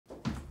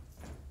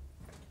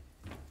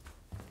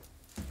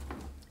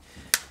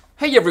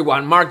Hey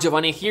everyone, Mark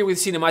Giovanni here with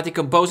Cinematic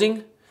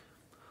Composing.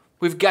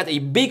 We've got a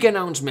big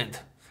announcement.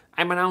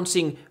 I'm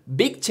announcing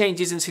big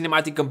changes in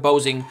cinematic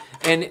composing,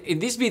 and in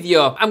this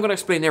video I'm gonna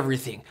explain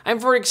everything. I'm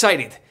very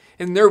excited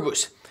and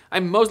nervous.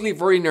 I'm mostly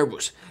very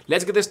nervous.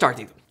 Let's get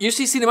started. You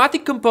see,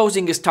 cinematic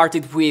composing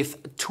started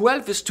with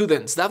 12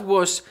 students. That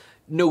was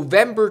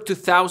November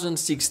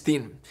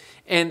 2016.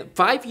 And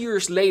 5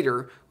 years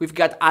later, we've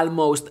got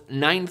almost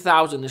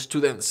 9,000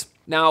 students.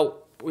 Now,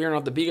 we are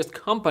not the biggest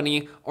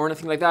company or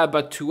anything like that,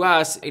 but to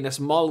us, in a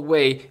small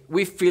way,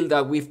 we feel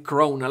that we've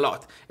grown a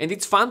lot. And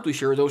it's fun to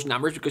share those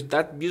numbers because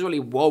that usually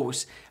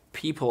wows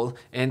people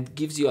and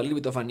gives you a little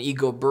bit of an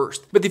ego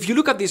burst. But if you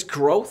look at this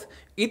growth,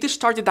 it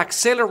started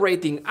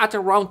accelerating at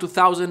around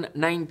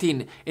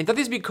 2019. And that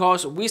is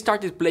because we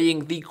started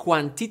playing the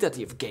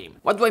quantitative game.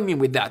 What do I mean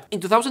with that? In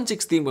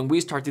 2016, when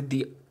we started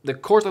the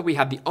course that we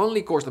had, the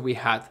only course that we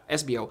had,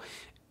 SBO,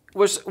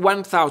 was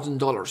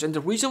 $1,000. And the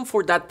reason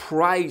for that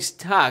price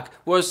tag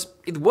was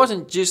it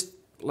wasn't just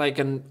like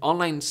an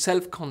online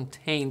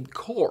self-contained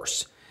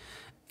course.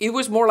 It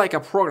was more like a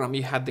program.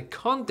 You had the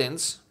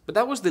contents, but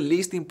that was the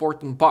least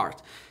important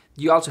part.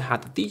 You also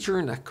had a teacher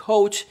and a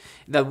coach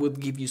that would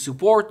give you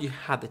support. You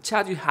had the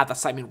chat, you had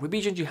assignment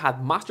revisions, you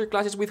had master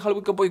classes with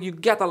Hollywood Composing. You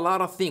get a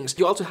lot of things.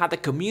 You also had a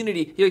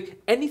community,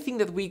 anything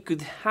that we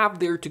could have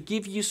there to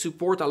give you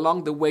support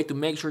along the way to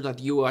make sure that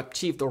you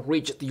achieved or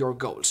reached your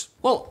goals.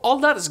 Well, all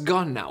that is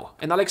gone now,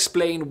 and I'll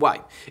explain why.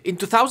 In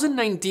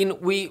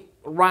 2019, we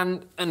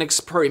ran an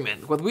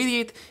experiment. What we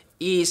did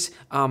is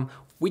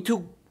we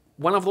took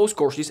one of those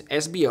courses,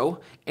 SBO,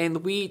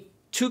 and we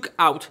took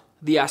out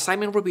the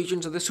assignment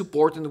revisions and the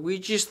support, and we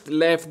just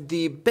left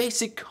the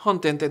basic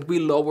content and we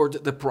lowered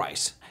the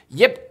price.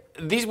 Yep,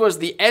 this was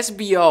the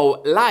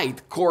SBO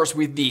Lite course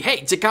with the,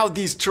 hey, check out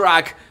this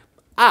track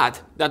ad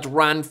that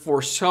ran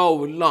for so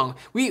long.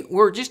 We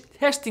were just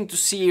testing to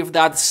see if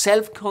that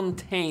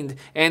self-contained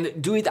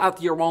and do it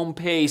at your own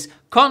pace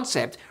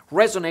concept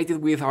resonated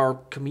with our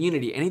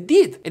community, and it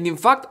did. And in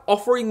fact,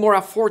 offering more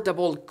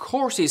affordable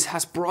courses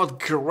has brought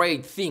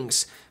great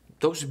things.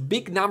 Those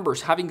big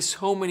numbers, having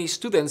so many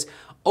students,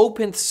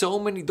 opened so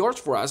many doors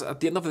for us. At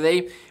the end of the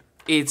day,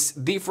 it's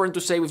different to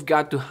say we've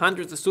got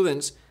 200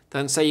 students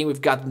than saying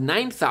we've got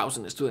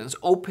 9,000 students.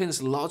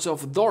 Opens lots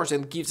of doors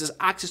and gives us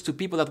access to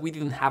people that we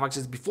didn't have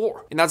access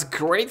before. And that's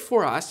great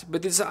for us,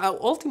 but it's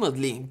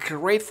ultimately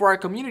great for our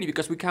community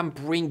because we can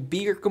bring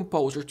bigger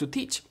composers to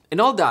teach. And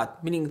all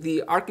that, meaning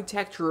the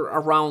architecture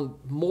around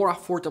more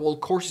affordable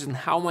courses and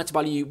how much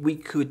value we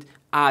could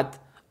add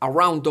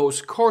around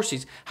those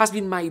courses, has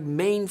been my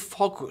main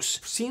focus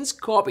since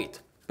COVID,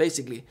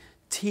 basically,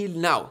 till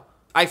now.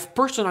 I've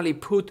personally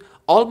put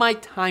all my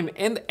time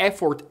and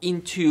effort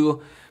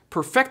into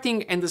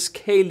perfecting and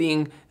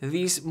scaling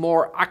these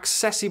more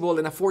accessible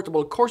and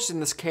affordable courses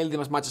and scale them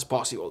as much as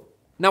possible.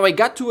 Now, I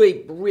got to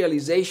a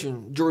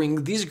realization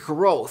during this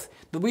growth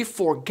that we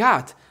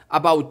forgot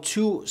about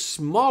two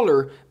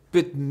smaller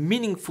but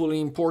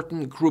meaningfully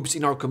important groups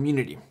in our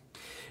community.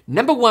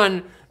 Number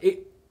one,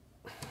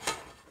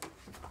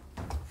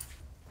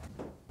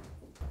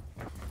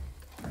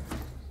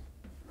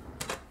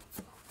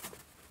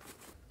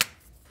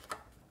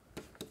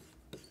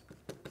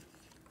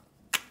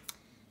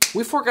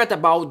 we forgot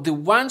about the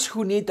ones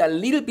who need a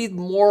little bit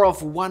more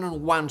of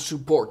one-on-one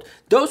support,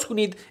 those who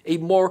need a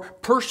more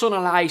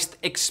personalized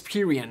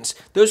experience,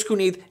 those who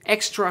need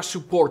extra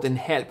support and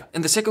help.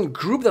 And the second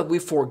group that we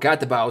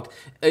forgot about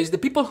is the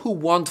people who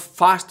want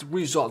fast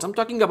results. I'm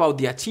talking about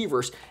the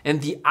achievers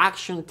and the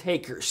action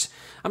takers.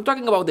 I'm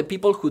talking about the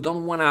people who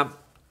don't want to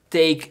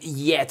take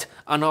yet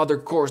another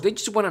course. They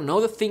just want to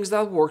know the things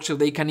that work so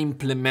they can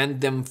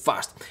implement them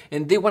fast.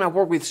 And they want to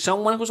work with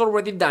someone who's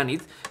already done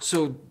it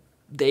so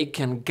they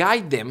can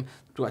guide them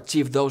to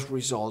achieve those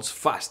results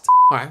fast.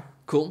 All right,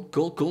 cool.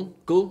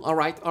 All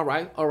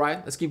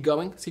right, let's keep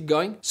going.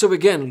 So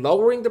again,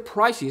 lowering the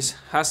prices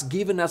has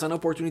given us an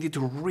opportunity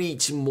to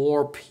reach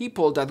more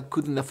people that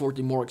couldn't afford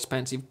a more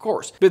expensive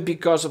course. But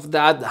because of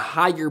that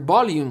higher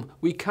volume,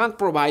 we can't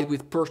provide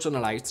with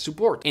personalized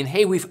support. And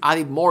hey, we've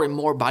added more and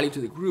more value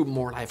to the group,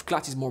 more live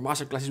classes, more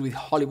master classes with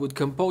Hollywood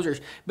composers.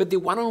 But the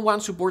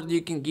one-on-one support that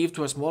you can give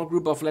to a small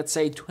group of, let's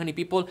say, 20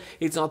 people,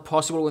 it's not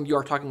possible when you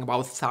are talking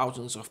about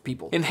thousands of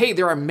people. And hey,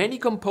 there are many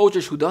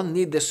composers who don't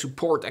need the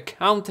support,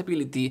 accountability,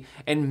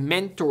 and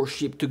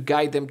mentorship to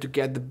guide them to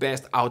get the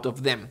best out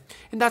of them.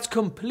 And that's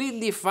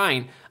completely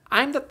fine.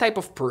 I'm the type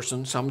of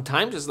person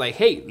sometimes it's like,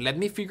 hey, let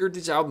me figure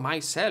this out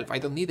myself. I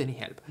don't need any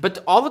help.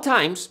 But all the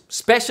times,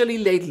 especially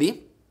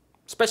lately,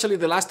 especially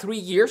the last 3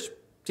 years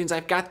since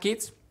I've got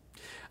kids,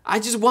 I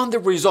just want the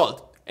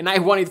result and I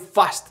want it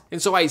fast.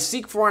 And so I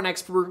seek for an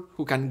expert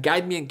who can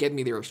guide me and get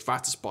me there as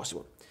fast as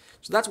possible.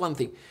 So that's one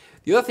thing.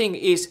 The other thing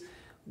is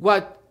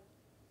what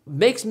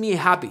makes me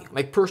happy,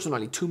 like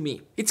personally to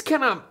me. It's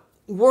kind of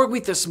work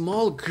with a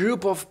small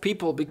group of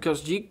people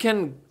because you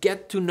can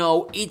get to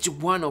know each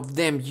one of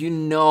them. You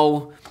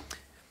know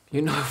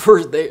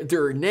first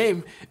their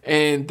name,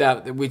 and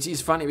which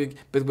is funny,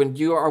 but when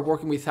you are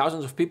working with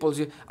thousands of people,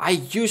 I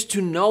used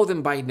to know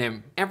them by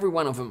name, every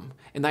one of them,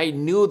 and I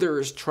knew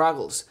their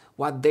struggles,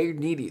 what they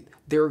needed,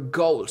 their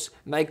goals,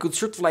 and I could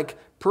sort of like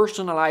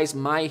personalize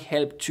my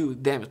help to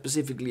them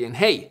specifically. And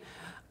hey,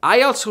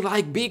 I also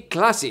like big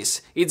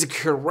classes. It's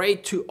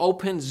great to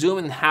open Zoom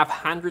and have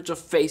hundreds of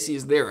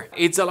faces there.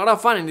 It's a lot of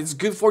fun and it's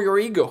good for your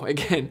ego,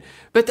 again.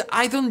 But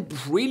I don't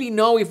really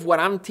know if what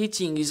I'm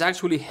teaching is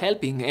actually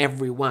helping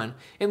everyone.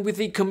 And with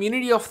the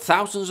community of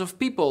thousands of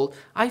people,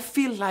 I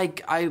feel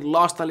like I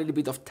lost a little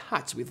bit of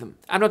touch with them.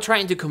 I'm not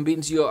trying to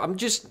convince you, I'm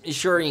just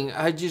sharing.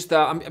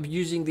 I'm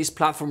using this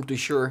platform to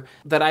share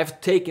that I've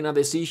taken a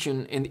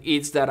decision, and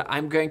it's that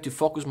I'm going to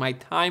focus my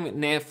time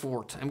and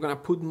effort. I'm gonna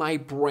put my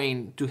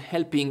brain to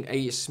helping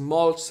a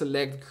small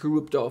select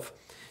group of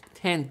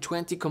 10,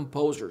 20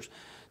 composers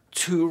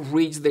to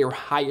reach their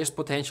highest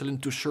potential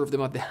and to serve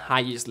them at the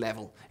highest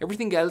level.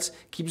 Everything else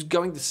keeps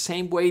going the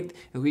same way.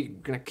 We're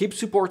gonna keep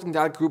supporting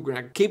that group, we're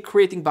gonna keep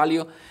creating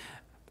value.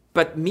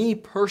 But me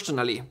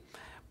personally,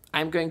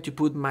 I'm going to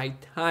put my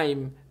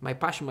time, my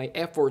passion, my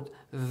effort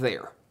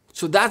there.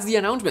 So that's the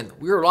announcement.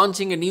 We're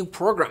launching a new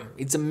program.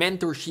 It's a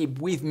mentorship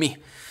with me.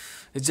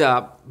 It's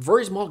a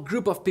very small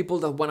group of people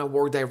that want to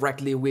work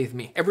directly with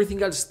me.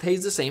 Everything else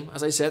stays the same,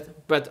 as I said,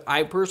 but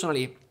I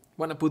personally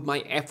want to put my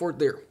effort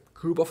there.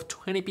 Group of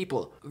 20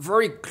 people,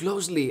 very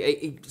closely,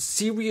 a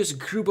serious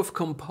group of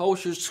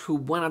composers who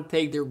want to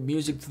take their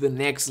music to the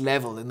next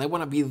level, and I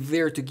want to be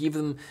there to give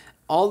them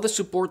all the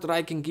support that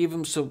I can give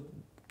them, so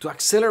to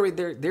accelerate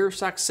their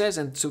success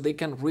and so they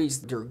can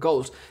reach their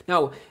goals.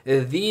 Now,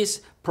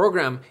 this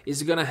program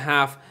is gonna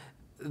have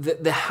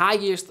the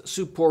highest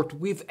support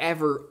we've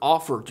ever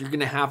offered. You're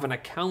gonna have an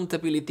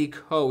accountability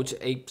coach,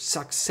 a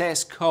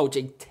success coach,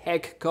 a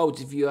tech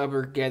coach. If you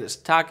ever get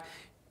stuck,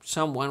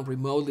 someone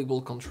remotely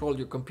will control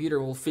your computer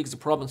and will fix the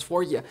problems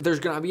for you. There's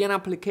gonna be an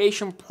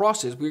application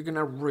process. We're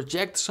gonna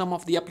reject some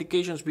of the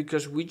applications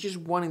because we just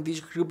want in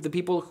this group the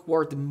people who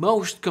are the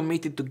most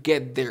committed to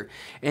get there.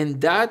 And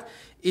that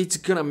it's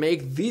gonna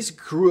make this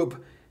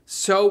group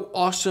so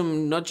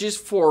awesome, not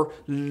just for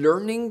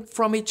learning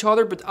from each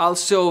other, but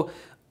also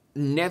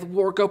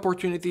network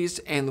opportunities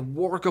and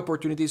work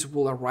opportunities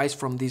will arise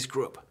from this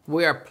group.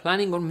 We are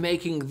planning on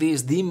making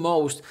this the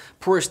most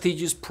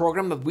prestigious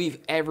program that we've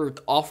ever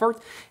offered,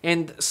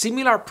 and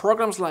similar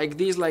programs like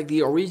this, like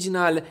the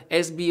original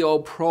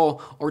SBO Pro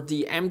or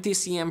the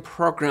MTCM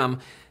program,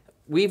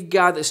 we've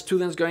got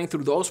students going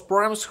through those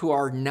programs who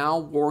are now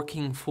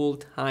working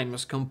full-time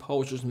as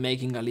composers,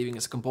 making a living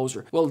as a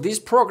composer. Well, this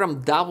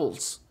program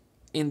doubles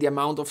in the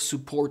amount of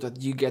support that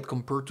you get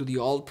compared to the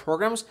old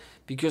programs,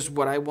 because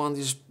what I want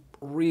is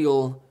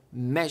real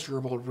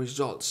measurable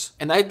results.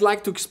 And I'd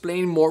like to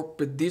explain more,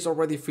 but this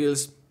already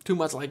feels too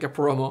much like a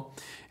promo.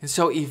 And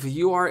so if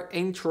you are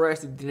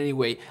interested in any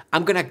way,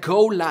 I'm gonna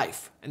go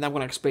live and I'm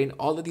gonna explain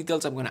all the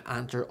details. I'm gonna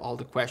answer all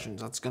the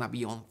questions. That's gonna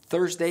be on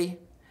Thursday,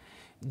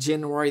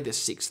 January the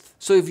 6th.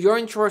 So if you're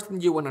interested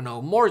and you want to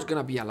know more, it's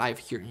gonna be a live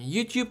here on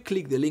YouTube.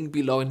 Click the link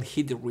below and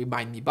hit the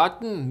remind me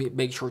button.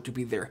 Make sure to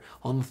be there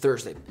on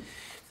Thursday.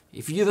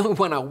 If you don't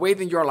want to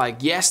wait and you're like,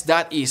 yes,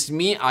 that is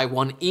me, I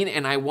want in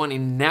and I want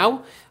in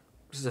now,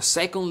 there's a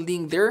second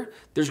link there.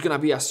 There's gonna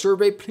be a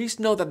survey. Please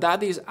know that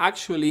that is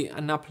actually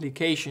an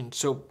application.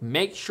 So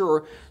make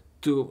sure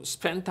to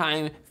spend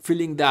time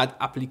filling that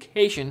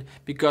application,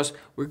 because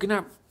we're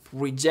gonna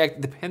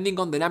reject, depending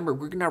on the number,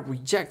 we're gonna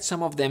reject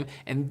some of them,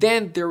 and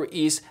then there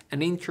is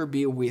an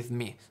interview with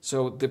me.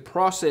 So the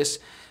process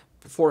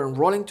for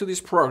enrolling to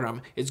this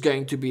program is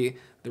going to be,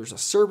 there's a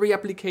survey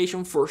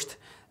application first,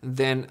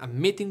 then a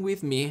meeting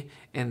with me,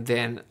 and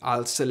then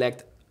I'll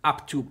select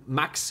up to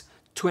max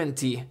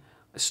 20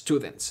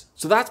 students.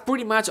 So that's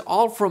pretty much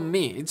all from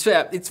me.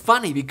 It's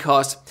funny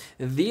because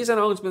these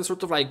announcements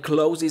sort of like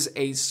closes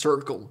a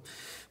circle.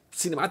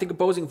 Cinematic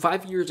composing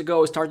 5 years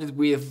ago started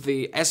with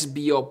the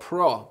SBO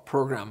Pro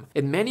program,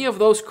 and many of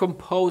those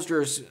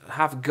composers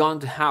have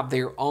gone to have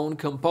their own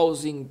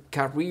composing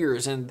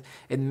careers and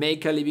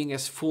make a living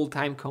as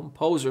full-time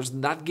composers,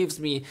 and that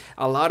gives me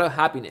a lot of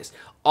happiness.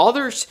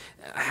 Others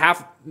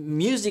have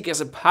music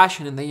as a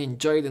passion and they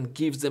enjoy it and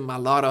gives them a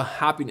lot of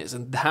happiness,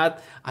 and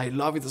that I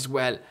love it as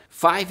well.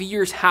 5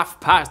 years have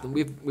passed and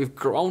we've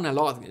grown a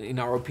lot in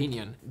our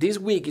opinion. This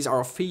week is our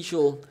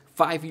official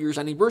 5 years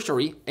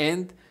anniversary,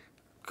 and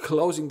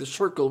closing the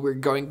circle, we're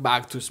going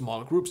back to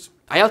small groups.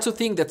 I also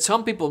think that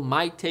some people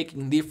might take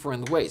in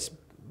different ways,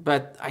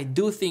 but I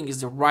do think it's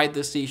the right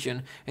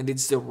decision and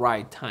it's the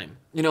right time.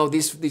 You know,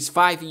 these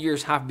 5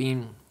 years have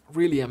been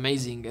really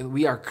amazing, and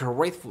we are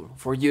grateful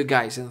for you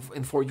guys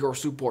and for your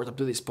support up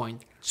to this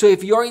point. So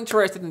if you're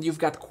interested and you've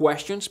got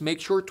questions, make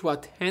sure to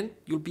attend.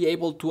 You'll be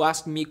able to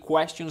ask me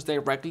questions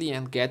directly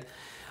and get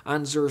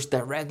answers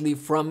directly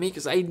from me,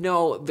 because I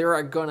know there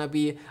are gonna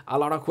be a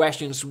lot of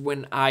questions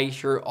when I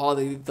share all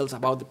the details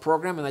about the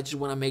program, and I just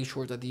want to make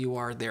sure that you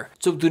are there.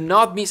 So do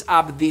not miss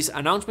up this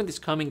announcement. It's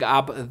coming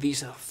up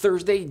this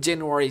Thursday,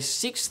 January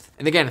 6th.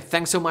 And again,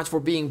 thanks so much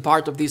for being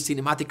part of this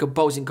cinematic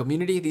composing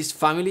community, this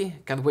family.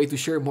 Can't wait to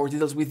share more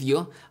details with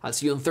you. I'll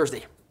see you on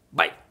Thursday.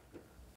 Bye.